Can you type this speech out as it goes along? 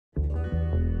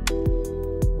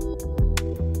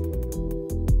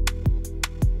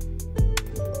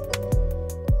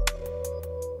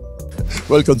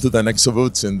Welcome to the NEXO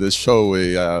booth. In this show,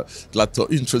 we are glad to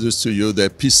introduce to you the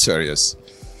P series.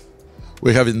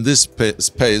 We have in this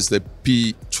space the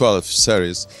P12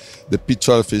 series. The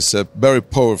P12 is a very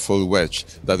powerful wedge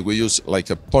that we use like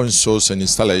a point source in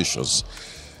installations.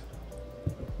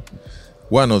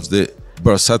 One of the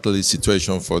versatility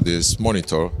situations for this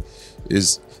monitor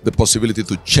is the possibility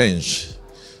to change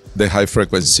the high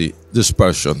frequency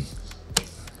dispersion.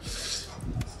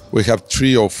 We have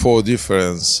 3 or 4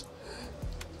 different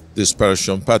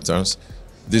dispersion patterns.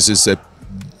 This is a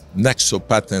NEXO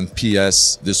pattern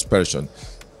PS dispersion.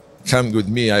 Come with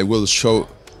me, I will show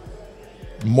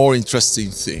more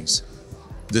interesting things.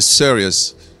 The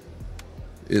series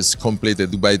is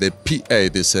completed by the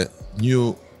P8. It's a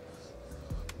new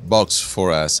box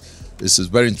for us. This is a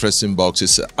very interesting box.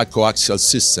 It's a coaxial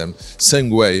system, same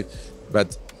way,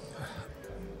 but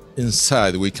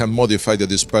inside we can modify the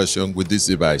dispersion with this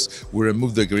device. We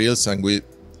remove the grills and we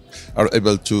are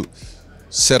able to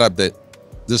set up the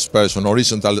dispersion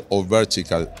horizontal or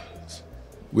vertical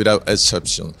without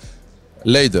exception.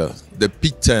 Later, the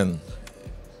P10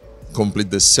 complete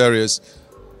the series.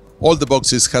 All the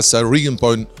boxes has a rigging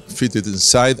point fitted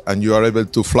inside, and you are able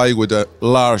to fly with a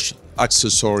large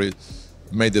accessory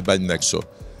made by NEXO.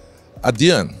 At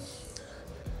the end,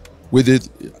 we did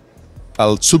a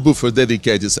subwoofer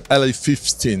dedicated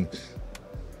LA15.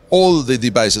 All the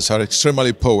devices are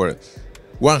extremely powered.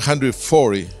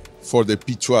 140 for the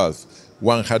P12,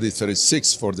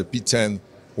 136 for the P10,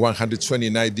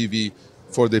 129 dB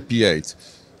for the P8.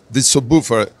 This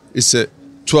subwoofer is a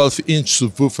 12-inch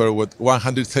subwoofer with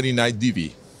 139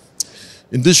 dB.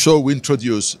 In this show, we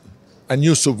introduce a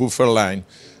new subwoofer line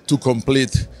to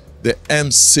complete the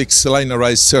M6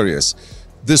 linearized series.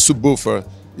 This subwoofer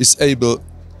is able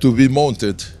to be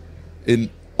mounted in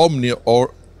omni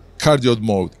or cardio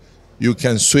mode. You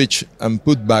can switch and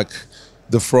put back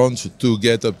the front to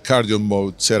get a cardio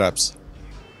mode setups.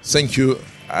 Thank you,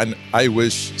 and I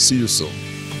wish see you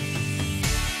soon.